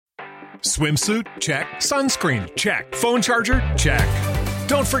Swimsuit? Check. Sunscreen? Check. Phone charger? Check.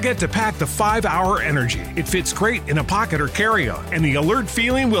 Don't forget to pack the 5-Hour Energy. It fits great in a pocket or carry-on, and the alert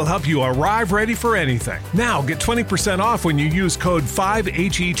feeling will help you arrive ready for anything. Now get 20% off when you use code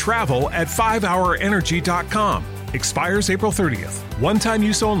 5HETRAVEL at 5hourenergy.com. Expires April 30th. One-time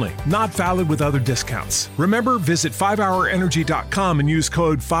use only. Not valid with other discounts. Remember, visit 5hourenergy.com and use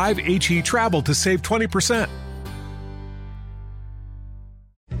code 5HETRAVEL to save 20%.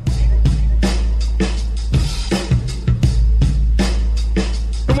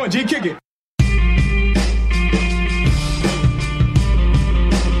 Come on, G, kick it.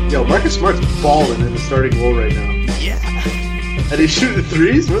 Yo, Marcus Smart's balling in the starting role right now. Yeah. And he's shooting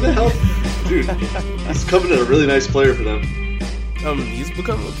threes? Where the hell? Dude, he's coming a really nice player for them. He's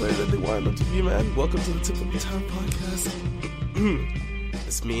becoming the player that they wanted him to be, man. Welcome to the Tip of the Town podcast.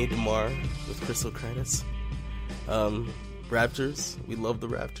 It's me, DeMar, with Crystal Credits. Raptors. We love the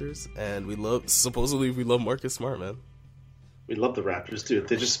Raptors. And we love Marcus Smart, man. We love the Raptors, dude.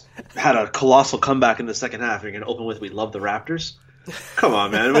 They just had a colossal comeback in the second half. You're going to open with, we love the Raptors? Come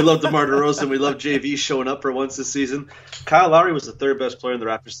on, man. We love DeMar DeRozan. We love JV showing up for once this season. Kyle Lowry was the third best player in the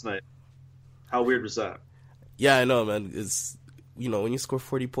Raptors tonight. How weird was that? Yeah, I know, man. It's, when you score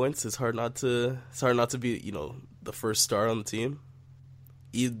 40 points, it's hard not to be, the first star on the team.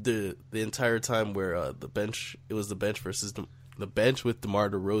 Either the entire time where it was the bench versus the bench with DeMar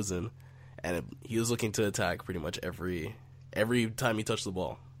DeRozan, and he was looking to attack pretty much every time he touched the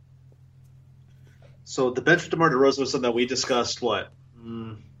ball. So the bench with DeMar DeRozan was something that we discussed,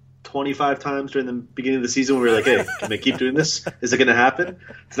 25 times during the beginning of the season when we were like, hey, can they keep doing this? Is it going to happen?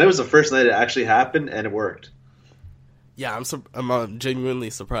 Tonight was the first night it actually happened, and it worked. Yeah, I'm genuinely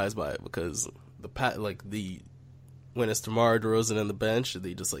surprised by it because when it's DeMar DeRozan on the bench,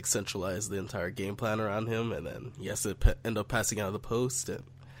 they just centralize the entire game plan around him, and then he has to end up passing out of the post, and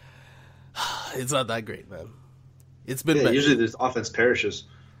it's not that great, man. It's been usually this offense perishes.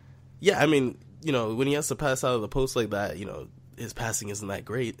 Yeah, I mean, when he has to pass out of the post like that, his passing isn't that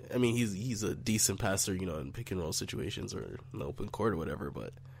great. I mean, he's a decent passer, in pick and roll situations or in the open court or whatever,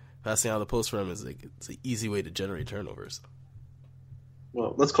 but passing out of the post for him is it's an easy way to generate turnovers.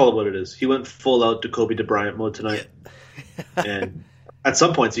 Well, let's call it what it is. He went full out Jacoby DeBryant mode tonight, and at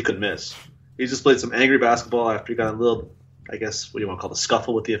some points he couldn't miss. He just played some angry basketball after he got a little, I guess, what do you want to call the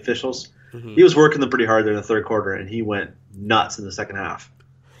scuffle with the officials. Mm-hmm. He was working them pretty hard there in the third quarter, and he went nuts in the second half.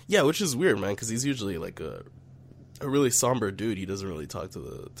 Yeah, which is weird, man, because he's usually a really somber dude. He doesn't really talk to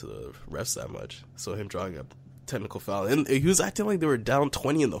the refs that much. So him drawing a technical foul, and he was acting like they were down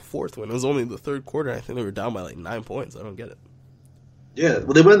 20 in the fourth when it was only the third quarter. I think they were down by 9 points. I don't get it. Yeah,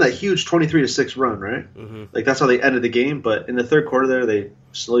 well, they went that huge 23-6 run, right? Mm-hmm. That's how they ended the game. But in the third quarter there, they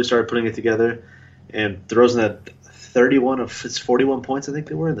slowly started putting it together, and DeRozan had 31 of his 41 points, I think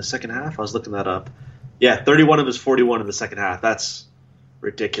they were, in the second half. I was looking that up. Yeah, 31 of his 41 in the second half. That's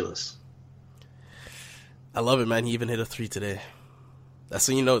ridiculous. I love it, man. He even hit a 3 today. That's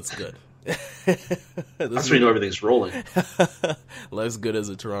when you know it's good. That's when you know everything's rolling. Life's good as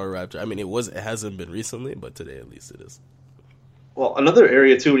a Toronto Raptor. I mean, it hasn't been recently, but today at least it is. Well, another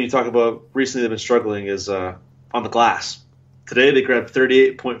area, too, when you talk about recently they've been struggling is on the glass. Today they grabbed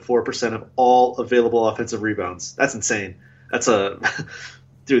 38.4% of all available offensive rebounds. That's insane. That's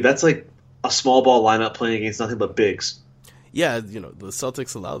that's like a small ball lineup playing against nothing but bigs. Yeah, the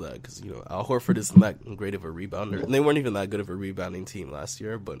Celtics allow that because, Al Horford isn't that great of a rebounder. And they weren't even that good of a rebounding team last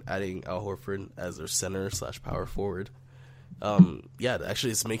year, but adding Al Horford as their center/power forward,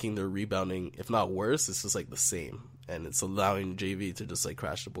 actually it's making their rebounding, if not worse, it's just the same. And it's allowing JV to just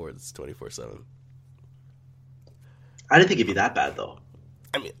crash the boards 24/7. I didn't think it'd be that bad, though.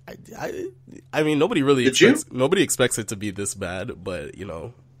 I mean, nobody expects it to be this bad, but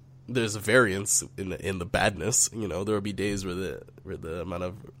there's a variance in the badness. There will be days where the amount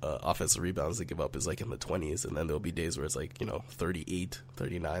of offensive rebounds they give up is in the 20s, and then there'll be days where it's 38,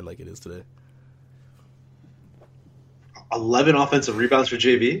 39, like it is today. 11 offensive rebounds for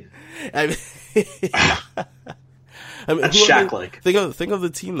JV. That's Shaq-like. Think of the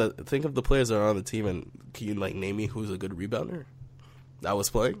team think of the players that are on the team, and can you name me who's a good rebounder that was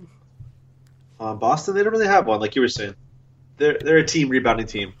playing? Boston, they don't really have one, like you were saying. They're a team rebounding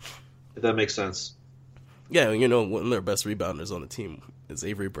team, if that makes sense. Yeah, one of their best rebounders on the team is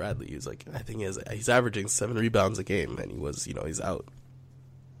Avery Bradley. He's averaging 7 rebounds a game, and he's out.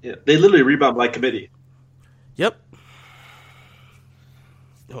 Yeah, they literally rebound by committee. Yep.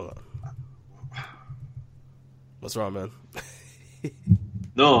 Hold on. What's wrong, man?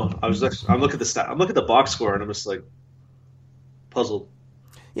 No, I'm looking at the stat. I'm looking at the box score, and I'm just puzzled.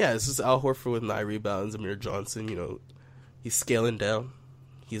 Yeah, it's just Al Horford with 9 rebounds. Amir Johnson, he's scaling down.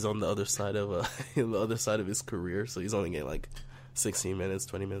 he's on the other side of the other side of his career, so he's only getting like 16 minutes,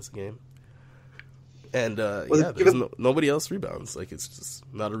 20 minutes a game. And there's nobody else rebounds. Like, it's just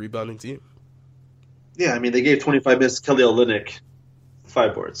not a rebounding team. Yeah, I mean, they gave 25 minutes to Kelly Olynyk,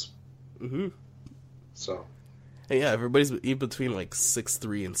 5 boards. Mm-hmm. So. And yeah, everybody's in between like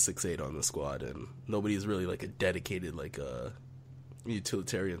 6'3" and 6'8" on the squad, and nobody's really like a dedicated, like a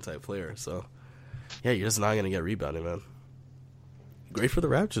utilitarian type player. So, yeah, you're just not gonna get rebounding, man. Great for the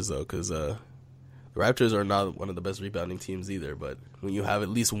Raptors though, because the Raptors are not one of the best rebounding teams either. But when you have at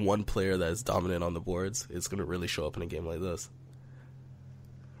least one player that is dominant on the boards, it's gonna really show up in a game like this.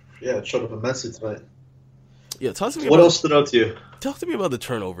 Yeah, it showed up immensely tonight. Yeah, talk to me. What else stood out to you? Talk to me about the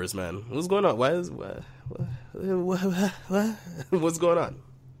turnovers, man. What's going on? What's going on?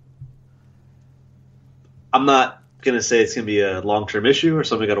 I'm not going to say it's going to be a long-term issue or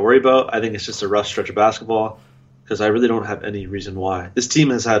something we got to worry about. I think it's just a rough stretch of basketball because I really don't have any reason why. This team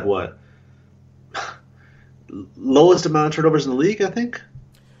has had, what? Lowest amount of turnovers in the league, I think?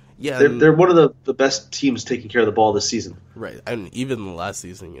 Yeah. They're one of the best teams taking care of the ball this season. Right. And even last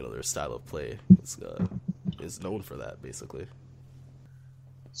season, their style of play is known for that, basically.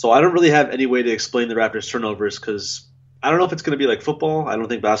 So I don't really have any way to explain the Raptors' turnovers because I don't know if it's going to be like football. I don't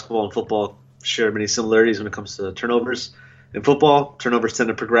think basketball and football share many similarities when it comes to turnovers. In football, turnovers tend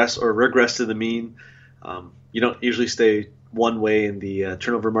to progress or regress to the mean. You don't usually stay one way in the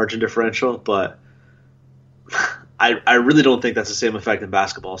turnover margin differential, but I really don't think that's the same effect in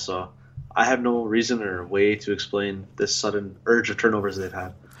basketball. So I have no reason or way to explain this sudden urge of turnovers they've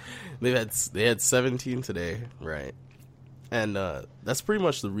had. They had 17 today, right? And that's pretty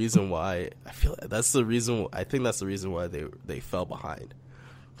much the reason why I think that's the reason why they fell behind,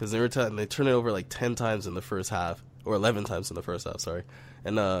 because they turned it over like 10 times in the first half, or 11 times in the first half, sorry.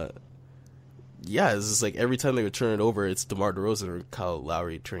 And it's just like every time they would turn it over, it's DeMar DeRozan or Kyle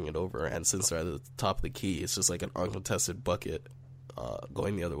Lowry turning it over, and since they're at the top of the key, it's just like an uncontested bucket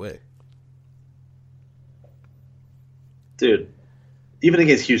going the other way. Dude, even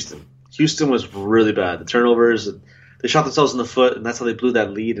against Houston was really bad. The turnovers, they shot themselves in the foot, and that's how they blew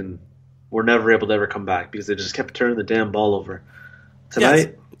that lead, and were never able to ever come back because they just kept turning the damn ball over.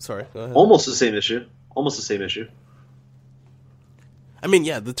 Tonight, sorry, go ahead. Almost the same issue. I mean,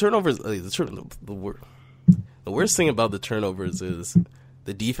 yeah, the turnovers. The worst thing about the turnovers is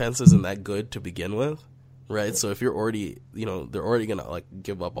the defense isn't that good to begin with, right? So if you're already, they're already gonna like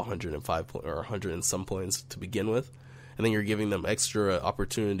give up 105 or 100 and some points to begin with, and then you're giving them extra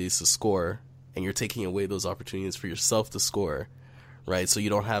opportunities to score, and you're taking away those opportunities for yourself to score, right? So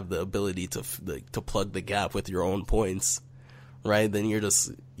you don't have the ability to plug the gap with your own points, right? Then you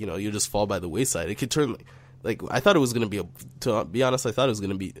just fall by the wayside. It could turn like I thought it was gonna be to be honest, I thought it was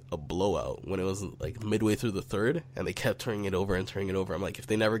gonna be a blowout when it was like midway through the third, and they kept turning it over. I'm like, if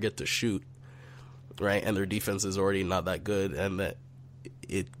they never get to shoot, right, and their defense is already not that good, and that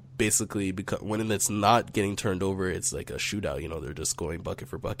it basically when it's not getting turned over, it's like a shootout. They're just going bucket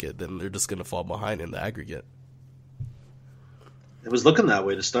for bucket. Then they're just gonna fall behind in the aggregate. It was looking that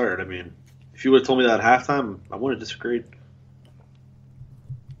way to start. I mean, if you would have told me that at halftime, I wouldn't have disagreed.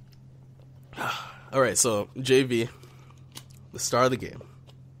 All right, so JV, the star of the game,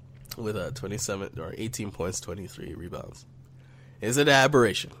 with 27 or 18 points, 23 rebounds. Is it an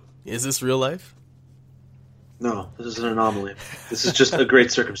aberration? Is this real life? No, this is an anomaly. This is just a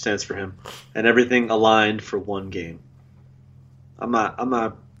great circumstance for him, and everything aligned for one game. I'm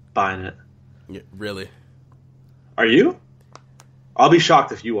not buying it. Yeah, really? Are you? I'll be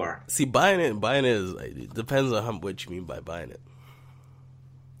shocked if you are. See, buying it is it depends on what you mean by buying it.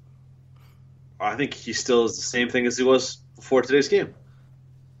 I think he still is the same thing as he was before today's game.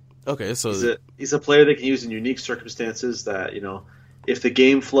 Okay, so he's a player that can use in unique circumstances that, if the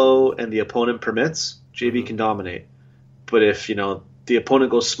game flow and the opponent permits, JV can dominate. But if, the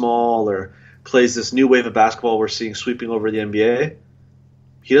opponent goes small or plays this new wave of basketball we're seeing sweeping over the NBA,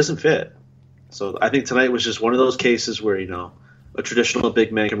 he doesn't fit. So I think tonight was just one of those cases where, a traditional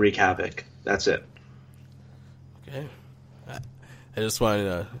big man can wreak havoc. That's it. Okay. I just wanted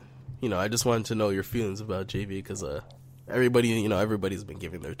to... I just wanted to know your feelings about JV because everybody's been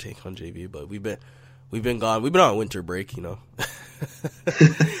giving their take on JV, but we've been gone. We've been on winter break, Okay,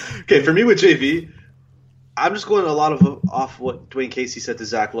 for me with JV, I'm just going a lot off what Dwayne Casey said to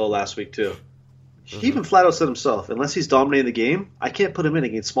Zach Lowe last week too. He even flat out said himself, unless he's dominating the game, I can't put him in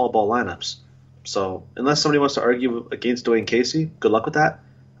against small ball lineups. So unless somebody wants to argue against Dwayne Casey, good luck with that.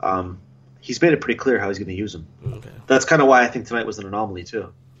 He's made it pretty clear how he's going to use him. Okay. That's kind of why I think tonight was an anomaly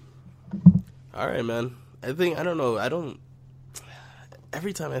too. All right, man. Every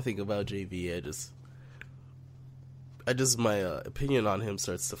time I think about JV, my opinion on him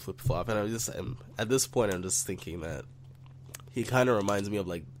starts to flip flop, and at this point I'm just thinking that he kind of reminds me of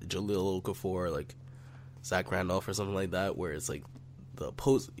like Jahlil Okafor, like Zach Randolph or something like that, where it's like the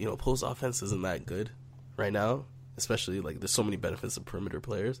post offense isn't that good right now, especially like there's so many benefits of perimeter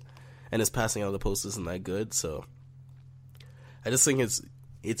players, and his passing out of the post isn't that good. So I just think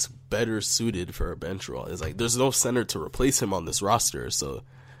it's better suited for a bench role. It's like there's no center to replace him on this roster, so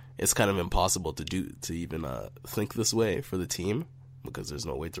it's kind of impossible to even think this way for the team because there's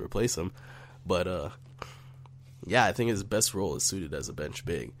no way to replace him. But yeah, I think his best role is suited as a bench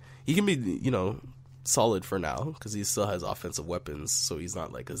big. He can be, solid for now because he still has offensive weapons, so he's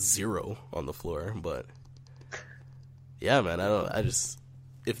not like a zero on the floor. But yeah, man,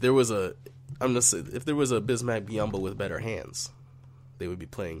 if there was a Bismack Biyombo with better hands, they would be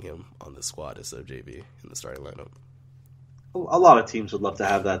playing him on the squad instead of JV in the starting lineup. A lot of teams would love to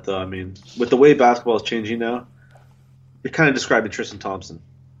have that, though. I mean, with the way basketball is changing now, you're kind of describing Tristan Thompson.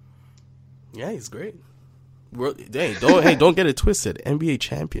 Yeah, he's great. Don't get it twisted. NBA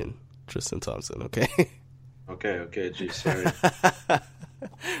champion Tristan Thompson, okay? Okay, geez, sorry.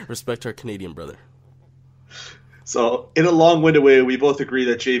 Respect our Canadian brother. So, in a long-winded way, we both agree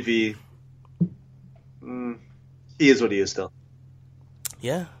that JV, he is what he is still.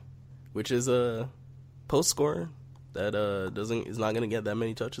 Yeah, which is a post scorer that is not going to get that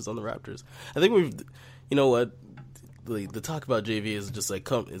many touches on the Raptors. I think the talk about JV is just like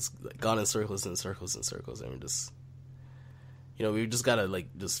it's gone in circles and circles and circles, and we're just, we just gotta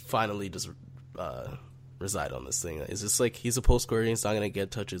finally reside on this thing. It's just like he's a post scorer, he's not going to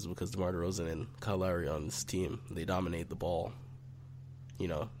get touches because DeMar DeRozan and Kyle Lowry on this team, they dominate the ball.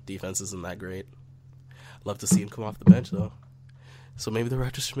 Defense isn't that great. Love to see him come off the bench though. So maybe the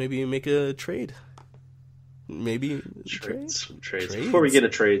Raptors should make a trade. Maybe trades. Before we get to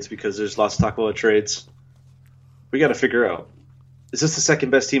trades, because there's lots to talk about trades, we got to figure out, is this the second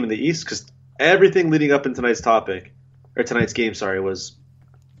best team in the East? Because everything leading up in tonight's game, was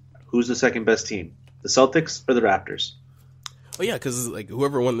who's the second best team, the Celtics or the Raptors? Oh yeah, because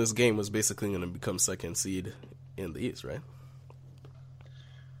whoever won this game was basically going to become second seed in the East, right?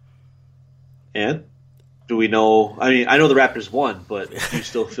 And do we know? I mean, I know the Raptors won, but do you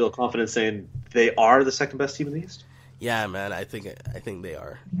still feel confident saying they are the second best team in the East? Yeah, man, I think they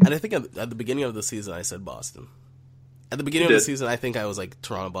are. And I think at the beginning of the season, I said Boston. At the beginning of the season, I think I was like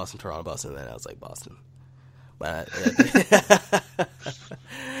Toronto, Boston, and then I was like Boston. But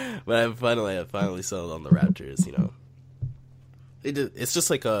I finally settled on the Raptors. It's just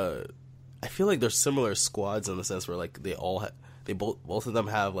like I feel like they're similar squads in the sense where like both of them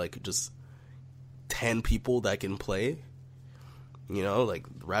have like just 10 people that can play. Like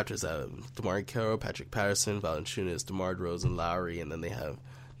the Raptors have DeMarre Carroll, Patrick Patterson, Valanciunas, DeMar DeRozan, Lowry, and then they have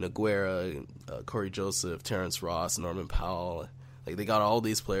Nogueira, Corey Joseph, Terrence Ross, Norman Powell. Like they got all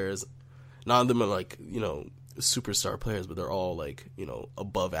these players. None of them are like superstar players, but they're all like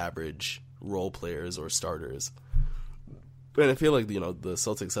above average role players or starters. But I feel like the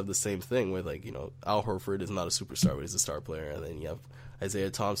Celtics have the same thing where like Al Horford is not a superstar, but he's a star player, and then you have Isaiah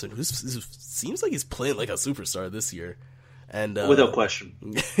Thompson, who seems like he's playing like a superstar this year, and without question.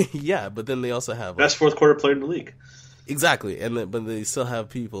 Yeah, but then they also have best fourth quarter player in the league. Exactly, but they still have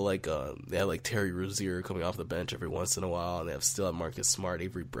people like they have like Terry Rozier coming off the bench every once in a while, and they still have Marcus Smart,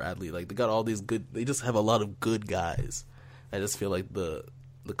 Avery Bradley. Like they got all these good. They just have a lot of good guys. I just feel like the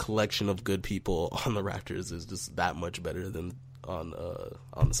collection of good people on the Raptors is just that much better than on the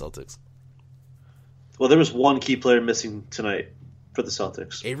Celtics. Well, there was one key player missing tonight for the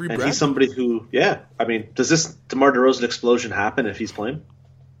Celtics, Avery and Bradley. he's somebody who, I mean, does this DeMar DeRozan explosion happen if he's playing?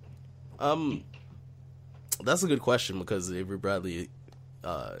 That's a good question because Avery Bradley,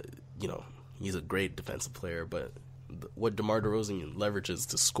 he's a great defensive player, but what DeMar DeRozan leverages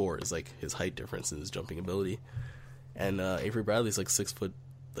to score is like his height difference and his jumping ability. And Avery Bradley's like 6'2",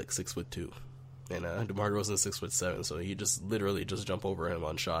 and DeMar DeRozan's 6'7", so he just literally just jump over him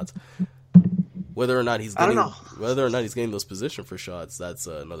on shots. Whether or not he's getting those position for shots, that's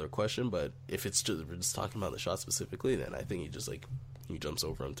another question. But if we're just talking about the shot specifically, then I think he jumps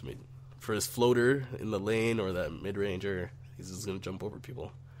over him to me. For his floater in the lane or that mid-ranger, he's just going to jump over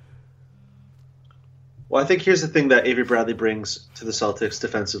people. Well, I think here's the thing that Avery Bradley brings to the Celtics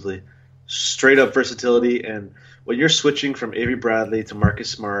defensively. Straight-up versatility, and when you're switching from Avery Bradley to Marcus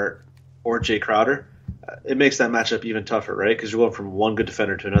Smart or Jay Crowder, it makes that matchup even tougher, right? Because you're going from one good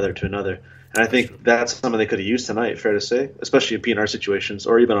defender to another. And I think that's something they could have used tonight, fair to say, especially in PNR situations,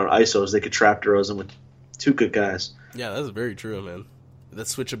 or even on ISOs. They could trap DeRozan with two good guys. Yeah, that's very true, man. That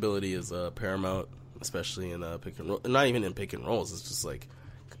switchability is paramount, especially in pick and roll. Not even in pick and rolls. It's just like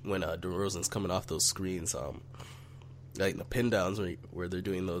when DeRozan's coming off those screens. like the pin downs where they're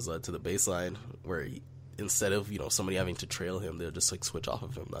doing those to the baseline, where instead of somebody having to trail him, they'll just like switch off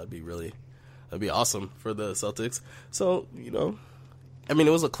of him. That'd be awesome for the Celtics. So I mean,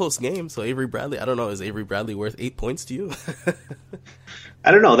 it was a close game. So Avery Bradley, I don't know, is Avery Bradley worth 8 points to you?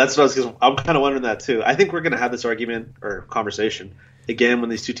 I don't know. That's what I'm kind of wondering that too. I think we're going to have this argument or conversation again when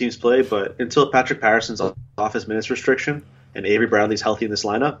these two teams play. But until Patrick Patterson's off his minutes restriction and Avery Bradley's healthy in this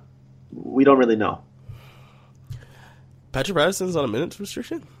lineup, we don't really know. Patrick Patterson's on a minutes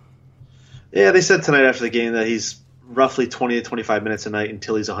restriction? Yeah, they said tonight after the game that he's roughly 20 to 25 minutes a night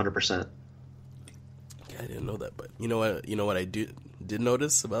until he's 100%. I didn't know that, but you know what I did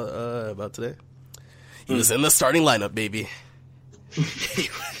notice about today? He was in the starting lineup, baby.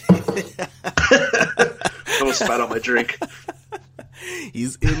 Almost spat on my drink.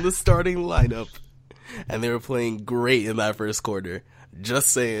 He's in the starting lineup, and they were playing great in that first quarter. Just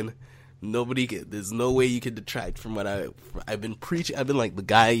saying, there's no way you could detract from what I've been preaching. I've been like the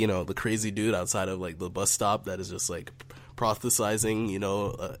guy, the crazy dude outside of like the bus stop that is just like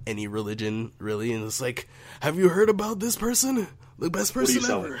prophesizing, any religion really, and it's like, have you heard about this person? The best person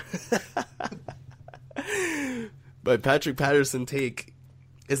ever. But Patrick Patterson take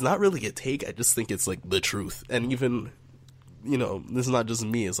is not really a take. I just think it's like the truth. And even, this is not just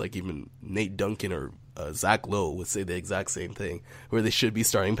me. It's like even Nate Duncan or Zach Lowe would say the exact same thing, where they should be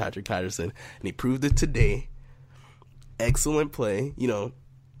starting Patrick Patterson. And he proved it today. Excellent play.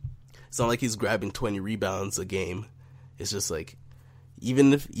 It's not like he's grabbing 20 rebounds a game. It's just like,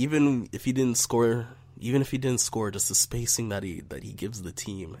 even if he didn't score, just the spacing that he gives the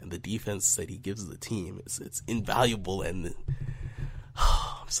team and the defense that he gives the team, it's invaluable. And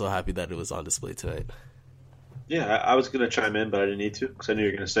I'm so happy that it was on display tonight. Yeah, I was going to chime in, but I didn't need to because I knew you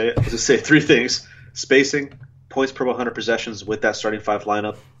were going to say it. I was going to say three things: spacing, points per 100 possessions with that starting five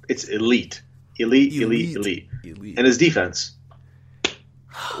lineup. It's elite, and his defense.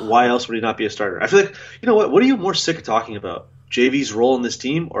 Why else would he not be a starter? I feel like, what are you more sick of talking about? JV's role in this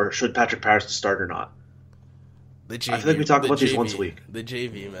team, or should Patrick Patterson start or not? The JV, I feel like we talk about these once a week. The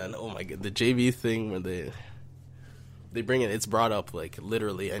JV, man. Oh my god, the JV thing when they bring it. It's brought up like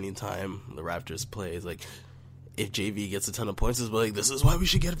literally anytime the Raptors play. It's like, if JV gets a ton of points, it's like, this is why we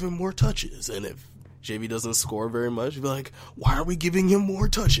should give him more touches. And if JV doesn't score very much, you'd be like, why are we giving him more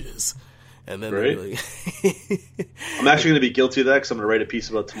touches? And then right? I'm actually going to be guilty of that because I'm going to write a piece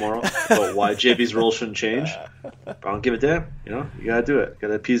about tomorrow about why JV's role shouldn't change. But I don't give a damn. You got to do it. Got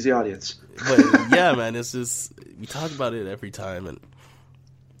to appease the audience. But yeah, man, it's just, we talk about it every time, and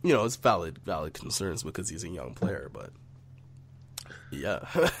it's valid concerns because he's a young player. But yeah,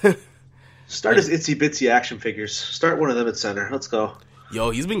 start his itsy bitsy action figures. Start one of them at center. Let's go.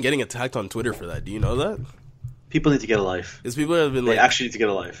 Yo, he's been getting attacked on Twitter for that. Do you know that? People need to get a life. Because people have been they actually need to get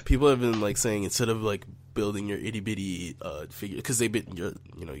a life. People have been like saying, instead of like building your itty bitty figure, because you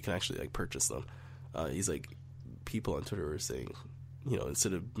can actually like purchase them. He's like, people on Twitter were saying,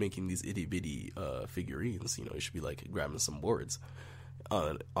 instead of making these itty bitty figurines, you should be like grabbing some boards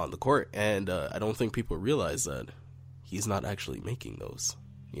on the court. And I don't think people realize that he's not actually making those.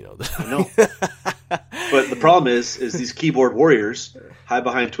 I know. But the problem is these keyboard warriors hide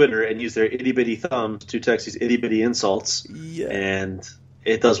behind Twitter and use their itty bitty thumbs to text these itty bitty insults. Yeah. And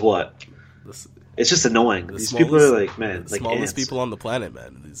it does what? It's just annoying. These people are like, man, the like smallest ants. people on the planet,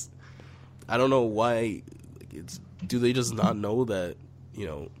 man. I don't know why. Do they just not know that?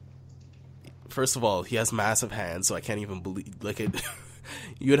 First of all, he has massive hands, so I can't even believe.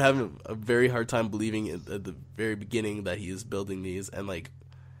 You would have a very hard time believing at the very beginning that he is building these, and like,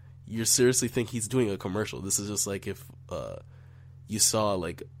 you seriously think he's doing a commercial. This is just like if you saw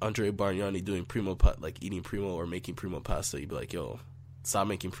like Andre Bargnani doing eating primo or making primo pasta, you'd be like, yo, stop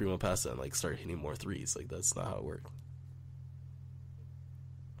making primo pasta and like start hitting more threes. Like, that's not how it works.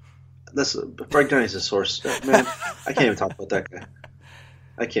 Bargnani's a source. Man, I can't even talk about that guy.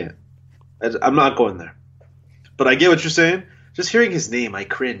 I can't. I'm not going there. But I get what you're saying. Just hearing his name, I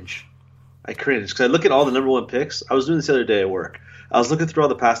cringe. Because I look at all the number one picks. I was doing this the other day at work. I was looking through all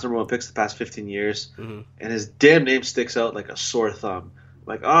the past number one picks the past 15 years, and his damn name sticks out like a sore thumb. I'm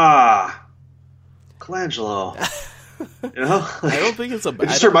like, Colangelo. I don't think it's a bad...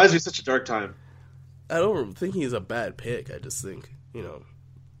 It just reminds me of such a dark time. I don't think he's a bad pick. I just think,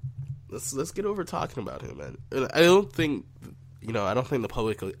 let's get over talking about him, man. I don't think the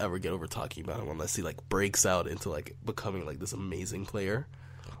public will ever get over talking about him unless he like breaks out into like becoming like this amazing player,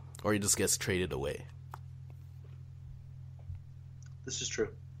 or he just gets traded away. This is true.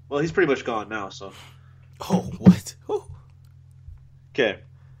 Well, he's pretty much gone now, so. Oh, what? Oh. Okay.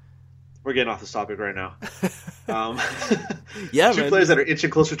 We're getting off this topic right now. Yeah, Two players that are inching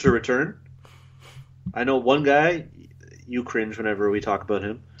closer to return. I know one guy, you cringe whenever we talk about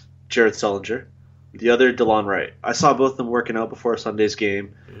him. Jared Sullinger. The other, DeLon Wright. I saw both of them working out before Sunday's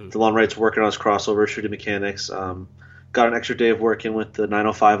game. DeLon Wright's working on his crossover, shooting mechanics. Got an extra day of working with the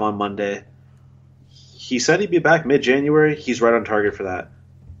 905 on Monday. He said he'd be back mid-January. He's right on target for that.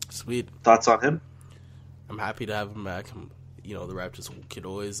 Sweet. Thoughts on him? I'm happy to have him back. The Raptors could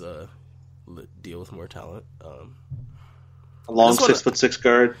always deal with more talent. A long 6'6"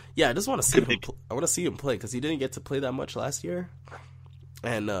 guard. Yeah, I just want to see him. I want to see him play because he didn't get to play that much last year,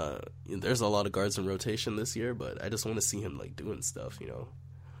 and there's a lot of guards in rotation this year. But I just want to see him doing stuff.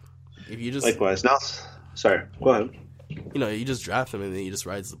 If you just likewise. Now, sorry, go ahead. You just draft him and then he just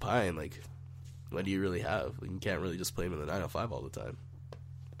rides the pie. And what do you really have? You can't really just play him in the 905 all the time.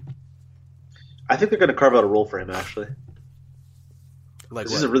 I think they're going to carve out a role for him. Actually,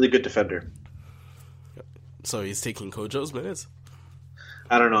 he's a really good defender. So he's taking Kojo's minutes?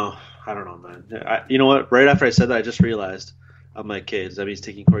 I don't know, man. You know what? Right after I said that, I just realized. I'm like, okay, does that mean he's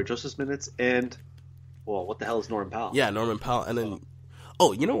taking Corey Joseph's minutes? And, well, what the hell is Norman Powell? Yeah, Norman Powell. And then,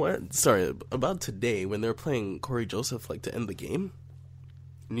 oh, you know what? Sorry, about today, when they're playing Corey Joseph, to end the game,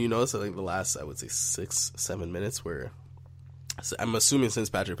 you notice that, the last, I would say, 6-7 minutes where, I'm assuming since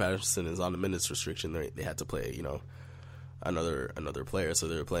Patrick Patterson is on the minutes restriction, they had to play, another player, so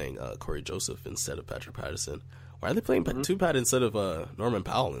they were playing Corey Joseph instead of Patrick Patterson. Why are they playing Two-Pat instead of Norman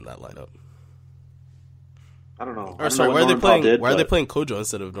Powell in that lineup? I don't know. Why are they playing Kojo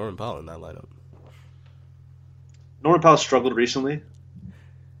instead of Norman Powell in that lineup? Norman Powell struggled recently,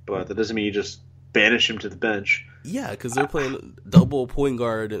 but that doesn't mean you just banish him to the bench. Yeah, because they're playing double point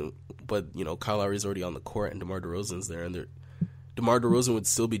guard, but Kyle Lowry's already on the court and DeMar DeRozan's there, and DeMar DeRozan would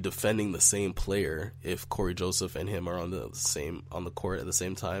still be defending the same player if Corey Joseph and him are on the court at the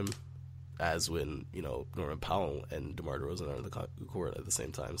same time as when Norman Powell and DeMar DeRozan are on the court at the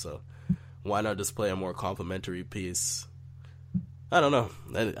same time. So why not just play a more complementary piece? I don't know.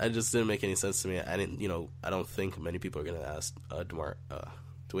 I just didn't make any sense to me. I didn't. I don't think many people are going to ask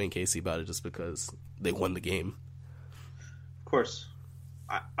Dwayne Casey about it just because they won the game. Of course,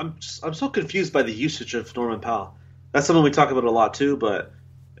 I'm so confused by the usage of Norman Powell. That's something we talk about a lot too, but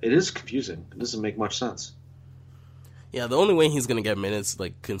it is confusing. It doesn't make much sense. Yeah, the only way he's going to get minutes,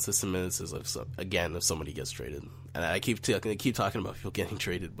 consistent minutes, is if somebody gets traded. And I keep talking about people getting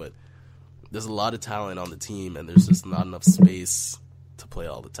traded, but there's a lot of talent on the team, and there's just not enough space to play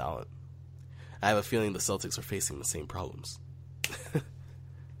all the talent. I have a feeling the Celtics are facing the same problems.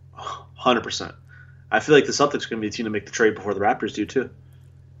 100%. I feel like the Celtics are going to be the team to make the trade before the Raptors do too.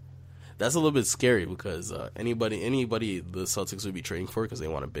 That's a little bit scary because anybody the Celtics would be trading for because they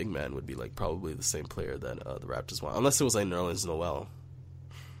want a big man would be probably the same player that the Raptors want, unless it was Nerlens Noel.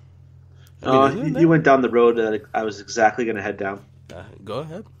 You went down the road that I was exactly going to head down. Go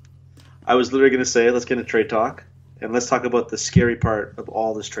ahead. I was literally going to say, let's get into trade talk, and let's talk about the scary part of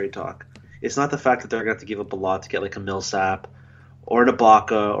all this trade talk. It's not the fact that they're going to have to give up a lot to get a Millsap or an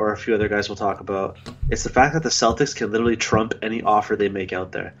Ibaka or a few other guys we'll talk about. It's the fact that the Celtics can literally trump any offer they make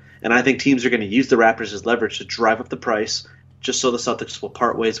out there. And I think teams are going to use the Raptors as leverage to drive up the price just so the Celtics will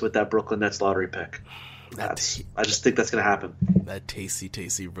part ways with that Brooklyn Nets lottery pick. I just think that's going to happen. That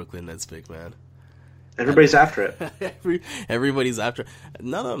tasty Brooklyn Nets pick, man. Everybody's after it. Everybody's after it.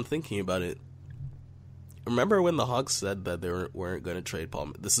 Now that I'm thinking about it, remember when the Hawks said that they weren't going to trade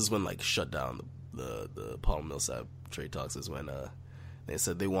Paul? This is when shut down the Paul Millsap trade talks. Is when they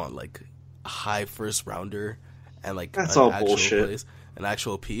said they want a high first rounder and that's all bullshit. An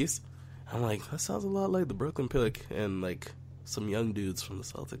actual piece. I'm that sounds a lot like the Brooklyn pick and some young dudes from the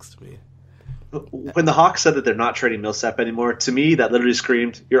Celtics to me. When the Hawks said that they're not trading Millsap anymore, to me that literally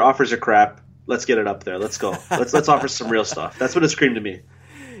screamed, "Your offers are crap. Let's get it up there. Let's go. Let's offer some real stuff." That's what it screamed to me.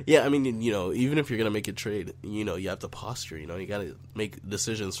 Yeah, I mean, even if you're gonna make a trade, you have to posture. You got to make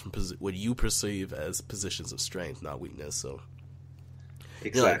decisions from what you perceive as positions of strength, not weakness. So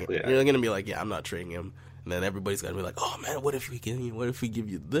exactly, you're gonna be I'm not trading him. And then everybody's gonna be oh man, what if we give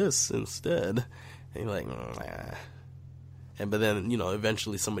you this instead? And you're nah. But then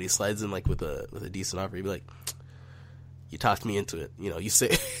eventually somebody slides in with a decent offer. You'd be you talked me into it. You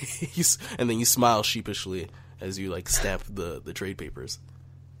say, and then you smile sheepishly as you stamp the trade papers.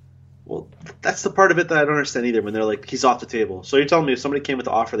 Well, that's the part of it that I don't understand either. When they're he's off the table. So you're telling me if somebody came with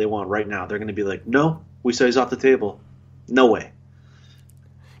the offer they want right now, they're gonna be no, we say he's off the table. No way.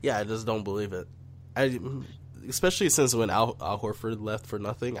 Yeah, I just don't believe it. Especially since when Al Horford left for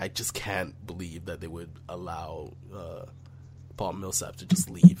nothing, I just can't believe that they would allow Paul Millsap to just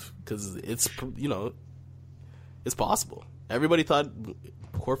leave because it's possible. Everybody thought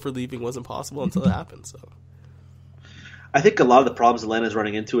Horford leaving wasn't possible until it happened. So I think a lot of the problems Atlanta's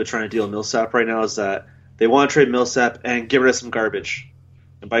running into with trying to deal with Millsap right now is that they want to trade Millsap and get rid of some garbage.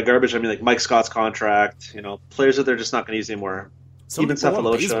 And by garbage, I mean like Mike Scott's contract. Players that they're just not going to use anymore. Some Even people want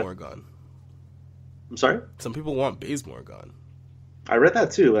Cephalosha. Bazemore gone. I'm sorry. Some people want Bazemore gone. I read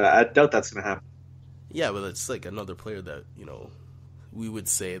that too. I doubt that's going to happen. Yeah, but it's like another player that we would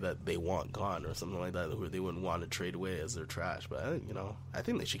say that they want gone or something like that, who they wouldn't want to trade away as their trash. But I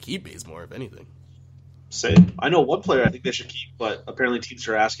think they should keep Bazemore if anything. Same. I know one player I think they should keep, but apparently teams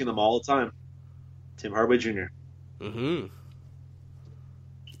are asking them all the time. Tim Hardaway Jr. Mm-hmm.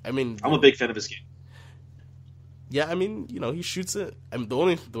 I mean, I'm a big fan of his game. Yeah, I mean, he shoots it. I mean, the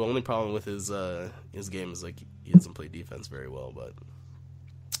only problem with his game is like he doesn't play defense very well, but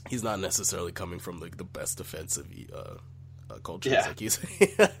he's not necessarily coming from like the best defensive culture. Yeah. Like he's.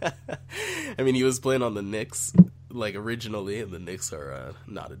 I mean, he was playing on the Knicks like originally, and the Knicks are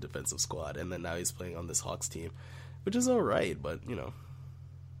not a defensive squad, and then now he's playing on this Hawks team, which is all right, but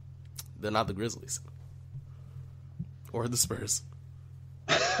they're not the Grizzlies or the Spurs.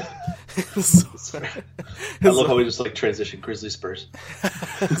 I love how we just like transition Grizzly Spurs.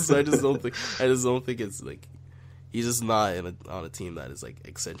 So I just don't think it's like he's just not on a team that is like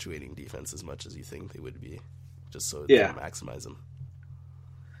accentuating defense as much as you think they would be, just so they can maximize them.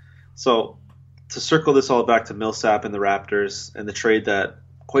 So to circle this all back to Millsap and the Raptors and the trade that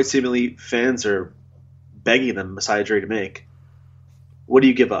quite seemingly fans are begging them Masai Ujiri to make, what do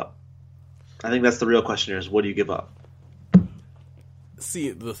you give up? I think that's the real question here: is what do you give up?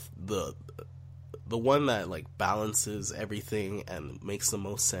 See, the one that like balances everything and makes the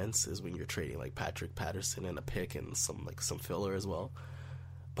most sense is when you're trading like Patrick Patterson and a pick and some filler as well.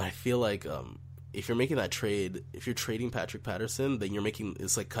 But I feel like if you're making that trade, if you're trading Patrick Patterson, then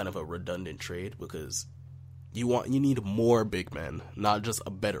it's like kind of a redundant trade because you need more big men, not just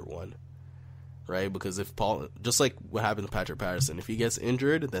a better one, right? Because if Paul, just like what happened to Patrick Patterson, if he gets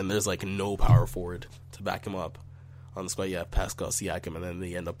injured, then there's like no power forward to back him up. On the spot, you have Pascal Siakam, and then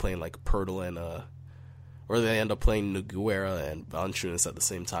they end up playing like Pirtle and or they end up playing Nogueira and Valanciunas at the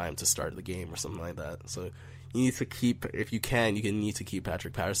same time to start the game or something like that. So you need to keep, if you need to keep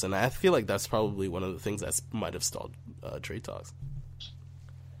Patrick Patterson. I feel like that's probably one of the things that might have stalled trade talks.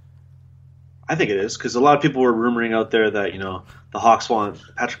 I think it is because a lot of people were rumoring out there that the Hawks want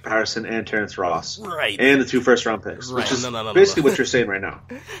Patrick Patterson and Terrence Ross, right, and the 2 first-round picks, right. Which is basically what you're saying right now.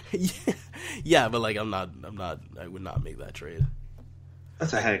 Yeah, but like I would not make that trade.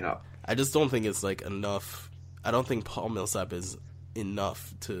 That's a hang up. I just don't think it's like enough. I don't think Paul Millsap is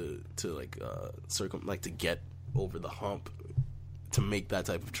enough to to get over the hump to make that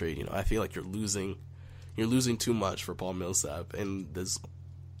type of trade. I feel like you're losing too much for Paul Millsap, and there's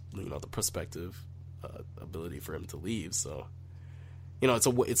the prospective ability for him to leave. So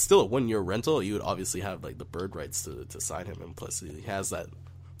it's still a 1-year rental. You would obviously have like the bird rights to sign him, and plus he has the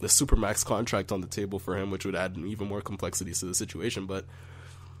Supermax contract on the table for him, which would add even more complexities to the situation. But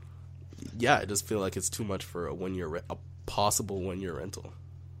yeah, I just feel like it's too much for a possible 1-year rental.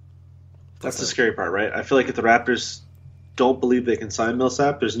 That's the scary part, right? I feel like if the Raptors don't believe they can sign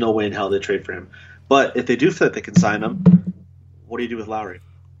Millsap, there's no way in hell they trade for him. But if they do feel that they can sign him, what do you do with Lowry?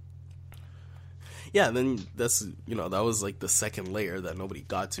 Yeah, then that's that was like the second layer that nobody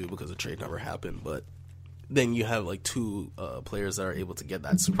got to because the trade never happened. But then you have like 2 players that are able to get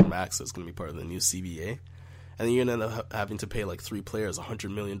that Supermax that's going to be part of the new CBA. And then you end up having to pay like 3 players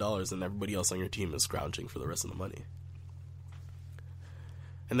 $100 million, and everybody else on your team is scrounging for the rest of the money.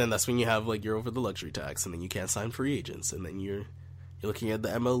 And then that's when you have like you're over the luxury tax, and then you can't sign free agents, and then you're looking at the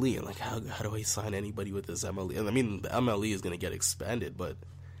MLE and like how do I sign anybody with this MLE? And I mean the MLE is going to get expanded, but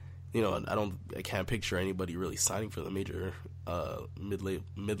I can't picture anybody really signing for the major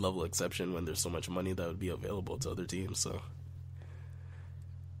mid-level exception when there's so much money that would be available to other teams. So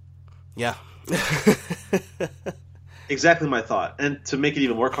yeah. Exactly my thought. And to make it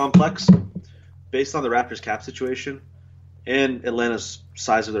even more complex, based on the Raptors cap situation and Atlanta's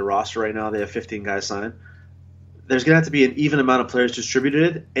size of their roster right now, they have 15 guys signed. There's going to have to be an even amount of players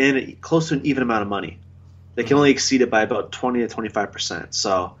distributed and close to an even amount of money. They can only exceed it by about 20 to 25%.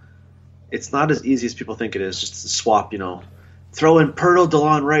 So it's not as easy as people think it is just to swap, throw in Pirtle,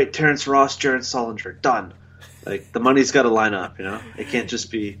 DeLon Wright, Terrence Ross, Jared Sullinger. Done. Like, the money's got to line up, It can't just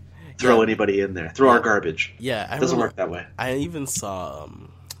be throw anybody in there. Throw our garbage. Yeah. It doesn't work that way. I even saw,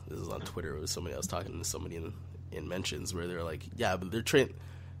 this was on Twitter, it was somebody I was talking to somebody in mentions where they're like, yeah, but they're trading,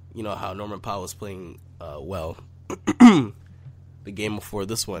 how Norman Powell was playing well the game before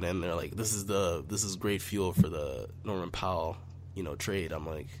this one, and they're like, this is great fuel for the Norman Powell, trade. I'm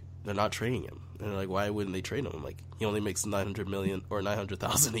like, they're not trading him. And they're like, why wouldn't they trade him? I'm like, he only makes $900 million or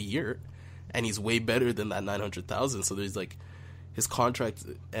 $900,000 a year, and he's way better than that $900,000. So there's like, his contract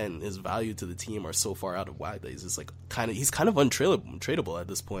and his value to the team are so far out of whack that he's just like he's kind of untradeable at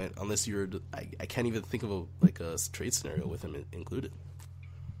this point, unless I can't even think of a trade scenario with him included.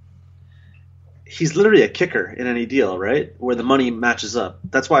 He's literally a kicker in any deal, right? Where the money matches up.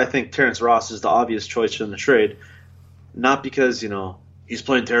 That's why I think Terrence Ross is the obvious choice in the trade. Not because, he's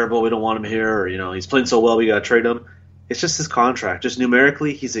playing terrible, we don't want him here, or, he's playing so well, we got to trade him. It's just his contract. Just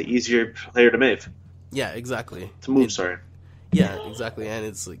numerically, he's an easier player to move. Yeah, exactly. To move, sorry. Yeah, exactly. And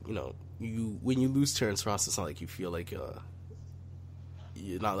it's like, when you lose Terrence Ross, it's not like you feel like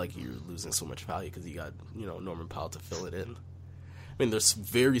not like you're losing so much value because you got, Norman Powell to fill it in. I mean, there's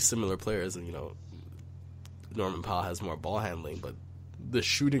very similar players, and Norman Powell has more ball handling, but the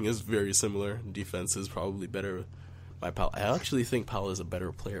shooting is very similar. Defense is probably better by Powell. I actually think Powell is a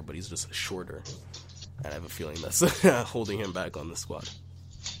better player, but he's just shorter, and I have a feeling that's holding him back on the squad.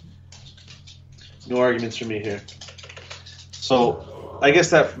 No arguments from me here. So, I guess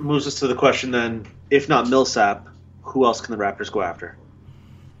that moves us to the question then: if not Millsap, who else can the Raptors go after?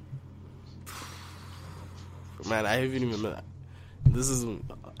 Man, I haven't even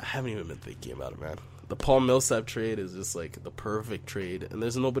been thinking about it, man. The Paul Millsap trade is just like the perfect trade, and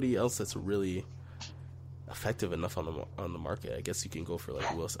there's nobody else that's really effective enough on the market. I guess you can go for like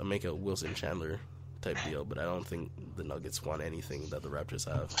make a Wilson Chandler type deal, but I don't think the Nuggets want anything that the Raptors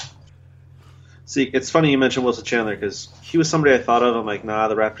have. See, it's funny you mentioned Wilson Chandler because he was somebody I thought of. I'm like, nah,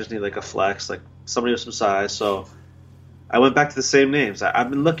 the Raptors need like a flex, like somebody with some size. So I went back to the same names. I've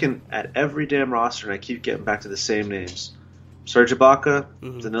been looking at every damn roster, and I keep getting back to the same names. Serge Ibaka,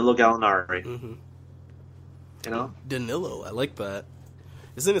 Danilo Gallinari. Danilo, I like that.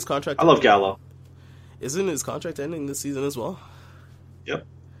 Isn't his contract? I love Gallo. Isn't his contract ending this season as well? Yep.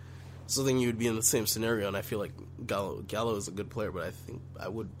 So then you would be in the same scenario, and I feel like Gallo is a good player, but I think I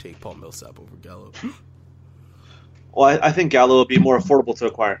would take Paul Millsap over Gallo. Well, I think Gallo would be more affordable to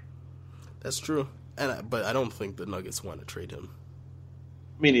acquire. That's true, but I don't think the Nuggets want to trade him.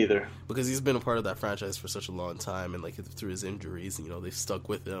 Me neither. Because he's been a part of that franchise for such a long time, and like through his injuries, they've stuck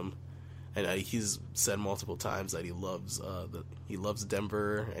with him. And he's said multiple times that he loves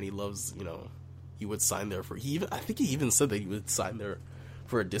Denver, and he loves he would sign there for. I think he even said that he would sign there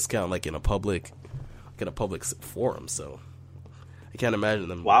for a discount, like in a public forum. So I can't imagine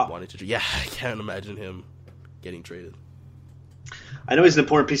them wanting to. Yeah, I can't imagine him getting traded. I know he's an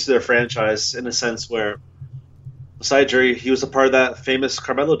important piece of their franchise in a sense where, besides Jerry, he was a part of that famous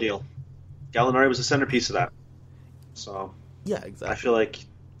Carmelo deal. Gallinari was a centerpiece of that. So yeah, exactly. I feel like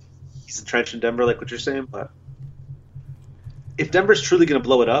he's entrenched in Denver, like what you're saying. But if Denver's truly going to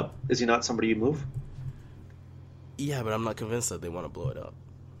blow it up, is he not somebody you move? Yeah, but I'm not convinced that they want to blow it up.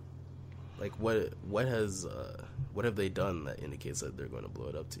 Like, what have they done that indicates that they're going to blow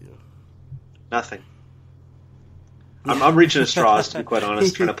it up to you? Nothing. I'm reaching at straws, to be quite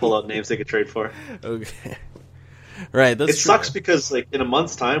honest, trying to pull out names they could trade for. Okay. Right, that's true. Sucks because, like, in a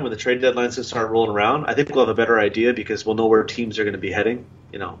month's time, when the trade deadlines will start rolling around, I think we'll have a better idea because we'll know where teams are going to be heading.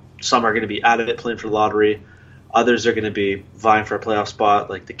 Some are going to be out of it playing for the lottery. Others are going to be vying for a playoff spot,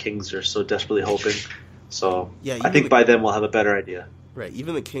 like the Kings are so desperately hoping. So yeah, I think by then we'll have a better idea. Right,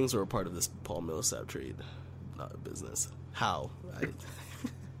 even the Kings were a part of this Paul Millsap trade business. How?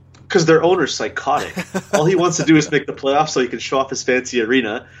 Because their owner's psychotic. All he wants to do is make the playoffs so he can show off his fancy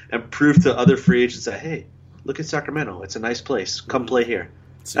arena and prove to other free agents that, hey, look at Sacramento. It's a nice place. Come play here.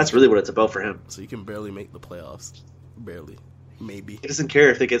 So that's really what it's about for him. So you can barely make the playoffs. Barely. Maybe. He doesn't care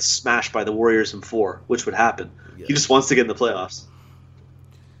if they get smashed by the Warriors in 4, which would happen. Yeah. He just wants to get in the playoffs.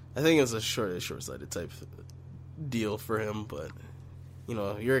 I think it's a short-sighted type deal for him, but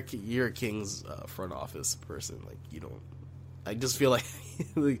you're a Kings front office person. Like I just feel like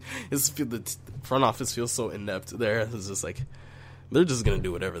the front office feels so inept there. It's just like they're just gonna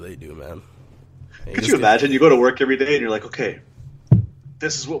do whatever they do, man. Could you imagine? You go to work every day and you're like, okay,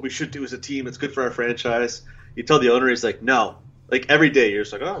 this is what we should do as a team. It's good for our franchise. You tell the owner, he's like, no. Like every day, you're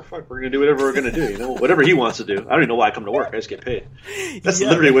just like, oh fuck, we're gonna do whatever we're gonna do. Whatever he wants to do. I don't even know why I come to work. I just get paid. That's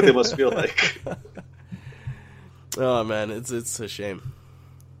literally what they must feel like. Oh man, it's a shame.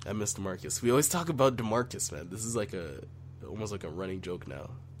 I miss DeMarcus. We always talk about DeMarcus, man. This is like almost like a running joke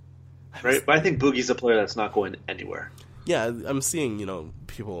now. Right, but I think Boogie's a player that's not going anywhere. Yeah, I'm seeing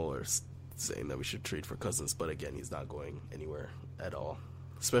people are saying that we should trade for Cousins, but again, he's not going anywhere at all.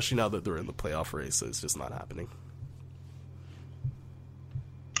 Especially now that they're in the playoff race, so it's just not happening.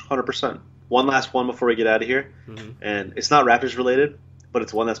 100%. One last one before we get out of here, and it's not Raptors related, but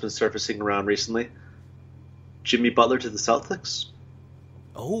it's one that's been surfacing around recently. Jimmy Butler to the Celtics.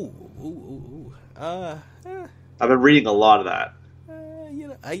 I've been reading a lot of that.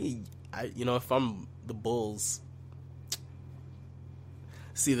 If I'm the Bulls,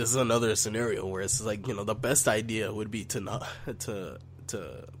 See, this is another scenario where it's like, the best idea would be to not to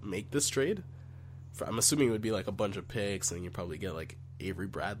make this trade. I'm assuming it would be like a bunch of picks, and you probably get like Avery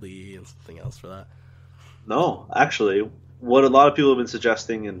Bradley and something else for that. No, actually, what a lot of people have been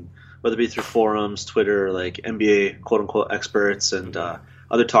suggesting, and whether it be through forums, Twitter, like NBA quote-unquote experts and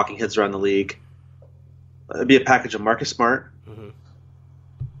other talking heads around the league, it'd be a package of Marcus Smart,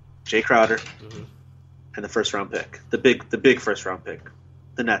 Jay Crowder, and the first-round pick. The big first-round pick.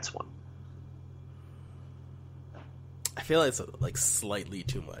 The Nets one. I feel like it's like slightly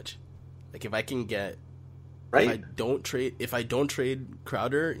too much. Like if I can get... Right? If I don't trade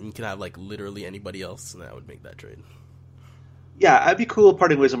Crowder, and you can have like literally anybody else, then I would make that trade. Yeah, I'd be cool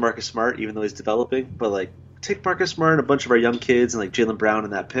parting ways with Marcus Smart, even though he's developing. But like, take Marcus Smart and a bunch of our young kids, and like Jaylen Brown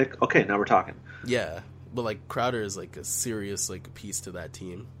in that pick. Okay, now we're talking. Yeah, but like Crowder is like a serious like piece to that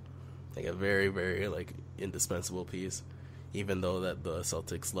team, like a very very like indispensable piece. Even though that the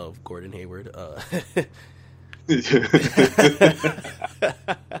Celtics love Gordon Hayward.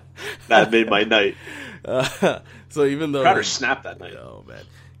 That made my night. So even though Crowder snapped that night. Oh man,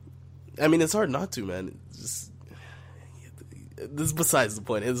 I mean it's hard not to, man. This is besides the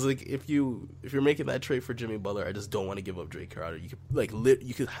point. It's like if you're making that trade for Jimmy Butler, I just don't want to give up Drake Crowder. You could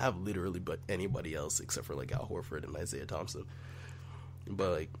you could have literally but anybody else except for like Al Horford and Isaiah Thompson.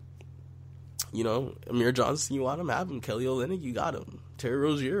 But like, Amir Johnson, you want him, have him. Kelly Olynyk, you got him. Terry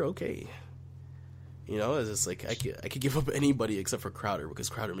Rozier, okay. It's just like I could give up anybody except for Crowder, because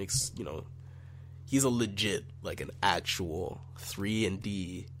Crowder makes, he's a legit, like an actual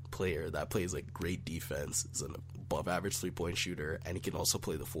 3-and-D player that plays like great defense, is an above average 3-point shooter, and he can also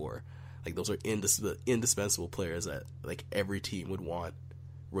play the 4. Like those are indispensable players that like every team would want,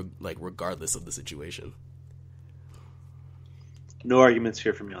 like regardless of the situation. No arguments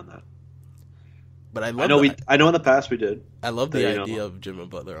here from me on that. But I know in the past we did. I love the idea of Jimmy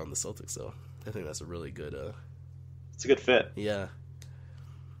Butler on the Celtics, though. I think that's a really good. It's a good fit. Yeah.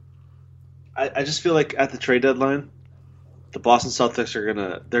 I just feel like at the trade deadline, the Boston Celtics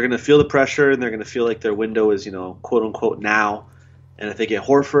they're gonna feel the pressure, and they're gonna feel like their window is quote unquote now. And if they get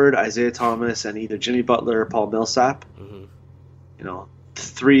Horford, Isaiah Thomas, and either Jimmy Butler or Paul Millsap,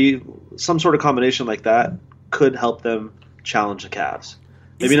 some sort of combination like that could help them challenge the Cavs.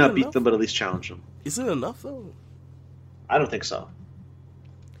 Maybe not beat them, but at least challenge them. Is it enough though? I don't think so.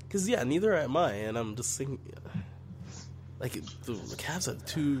 Because neither am I, and I'm just thinking, like the Cavs have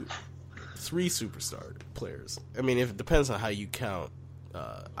 3 superstar players. I mean, it depends on how you count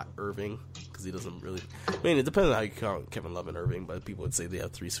Irving, because he doesn't really. I mean, it depends on how you count Kevin Love and Irving, but people would say they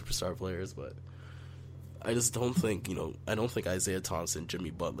have 3 superstar players. But I just don't think I don't think Isaiah Thompson,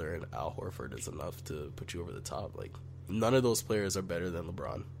 Jimmy Butler, and Al Horford is enough to put you over the top. Like none of those players are better than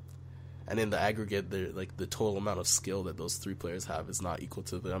LeBron. And in the aggregate, the total amount of skill that those 3 players have is not equal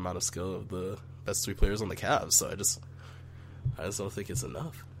to the amount of skill of the best 3 players on the Cavs. So I just don't think it's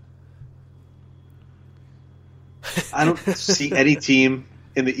enough. I don't see any team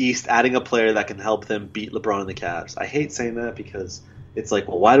in the East adding a player that can help them beat LeBron and the Cavs. I hate saying that because it's like,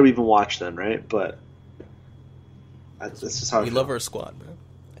 well, why do we even watch them, right? But that's just how we love our squad, man.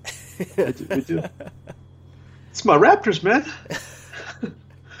 We do. It's my Raptors, man.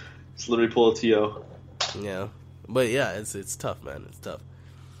 It's literally pull a TO. Yeah, but yeah, it's tough, man. It's tough.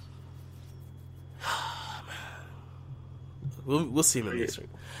 We'll see him in this.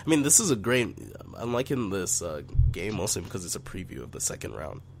 I mean, this is a great. I'm liking this game mostly because it's a preview of the second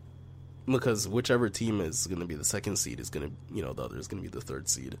round. Because whichever team is going to be the second seed is going to, the other is going to be the third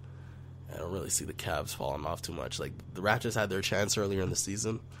seed. I don't really see the Cavs falling off too much. Like the Raptors had their chance earlier in the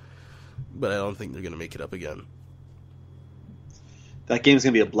season, but I don't think they're going to make it up again. That game's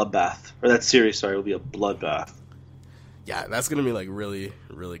going to be a bloodbath. Or that series, will be a bloodbath. Yeah, that's going to be like really,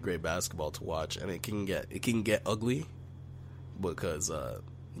 really great basketball to watch. And it can get ugly because, the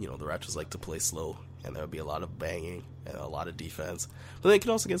Raptors like to play slow. And there'll be a lot of banging and a lot of defense. But they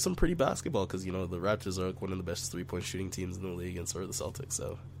can also get some pretty basketball because, the Raptors are one of the best 3-point shooting teams in the league, and so are the Celtics.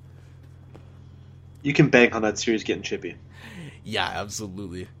 So you can bank on that series getting chippy. Yeah,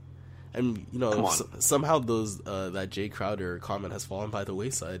 absolutely. And somehow that Jay Crowder comment has fallen by the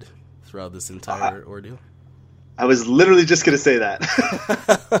wayside throughout this entire ordeal. I was literally just going to say that.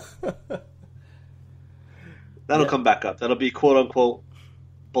 That'll come back up. That'll be quote unquote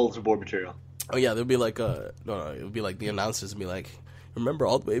bulletin board material. Oh yeah, there'll be like it'll be like the announcers will be like, remember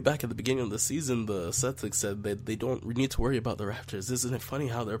all the way back at the beginning of the season, the Celtics said that they don't need to worry about the Raptors. Isn't it funny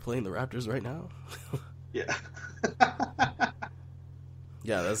how they're playing the Raptors right now? Yeah.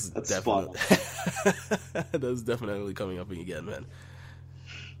 Yeah, that's definitely that's definitely coming up again, man.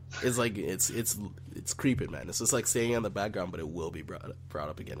 It's like it's creeping, man. It's just like staying in the background, but it will be brought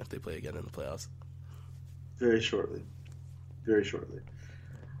up again if they play again in the playoffs. Very shortly. Very shortly.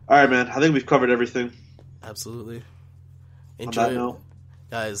 All right, man. I think we've covered everything. Absolutely. Enjoy Enjoy it. it.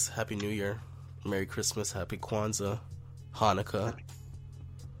 Guys, Happy New Year. Merry Christmas. Happy Kwanzaa. Hanukkah.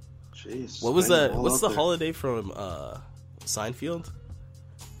 Jeez. What was that? What's the there. holiday from Seinfeld?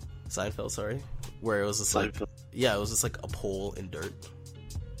 Seinfeld, sorry. Where it was just like, Seinfeld. yeah, it was just like a pole in dirt.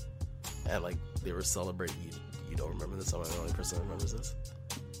 And like they were celebrating. You don't remember this? I'm the only person that remembers this.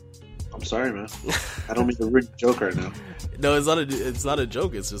 I'm sorry, man. I don't mean to ruin the joke right now. No, it's not a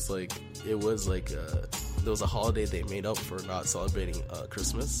joke. It's just like it was like there was a holiday they made up for not celebrating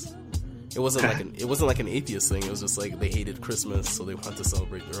Christmas. It wasn't like an atheist thing. It was just like they hated Christmas, so they wanted to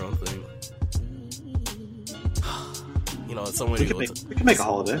celebrate their own thing. You know, somebody We can make a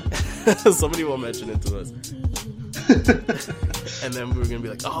holiday. somebody will mention it to us, and then we're gonna be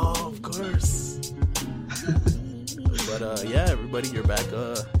like, oh, of course. But yeah, everybody, you're back.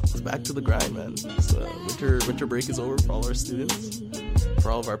 It's back to the grind, man. So, winter break is over for all our students,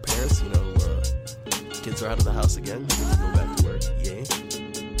 for all of our parents. You know, kids are out of the house again. We get to go back to work. Yay!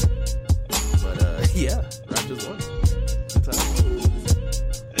 But yeah, Raptors won. Good time.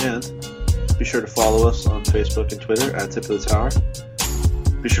 And be sure to follow us on Facebook and Twitter at Tip of the Tower.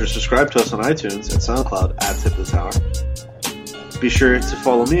 Be sure to subscribe to us on iTunes and SoundCloud at Tip of the Tower. Be sure to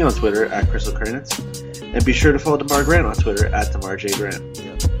follow me on Twitter at Crystal Kranitz. And be sure to follow DeMar Grant on Twitter at DeMar J. Grant.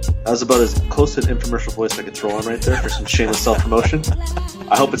 Yeah. That was about as close to an infomercial voice I could throw on right there for some shameless self-promotion.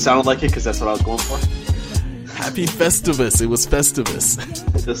 I hope it sounded like it because that's what I was going for. Happy Festivus. It was Festivus.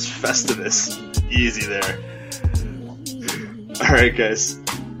 This Festivus. Easy there. Alright, guys.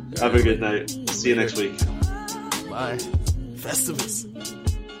 Have a good night. See you next week. Bye. Festivus.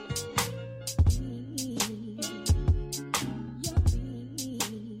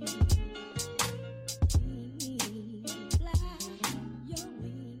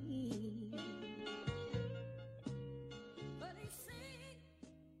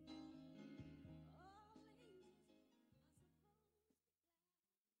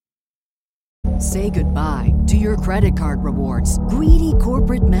 Say goodbye to your credit card rewards. Greedy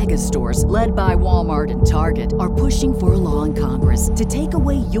corporate mega stores, led by Walmart and Target, are pushing for a law in Congress to take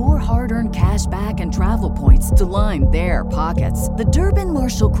away your hard-earned cash back and travel points to line their pockets. The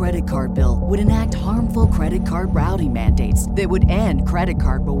Durbin-Marshall credit card bill would enact harmful credit card routing mandates that would end credit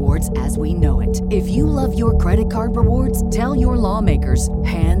card rewards as we know it. If you love your credit card rewards, tell your lawmakers,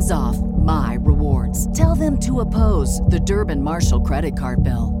 hands off my rewards. Tell them to oppose the Durbin-Marshall credit card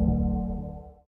bill.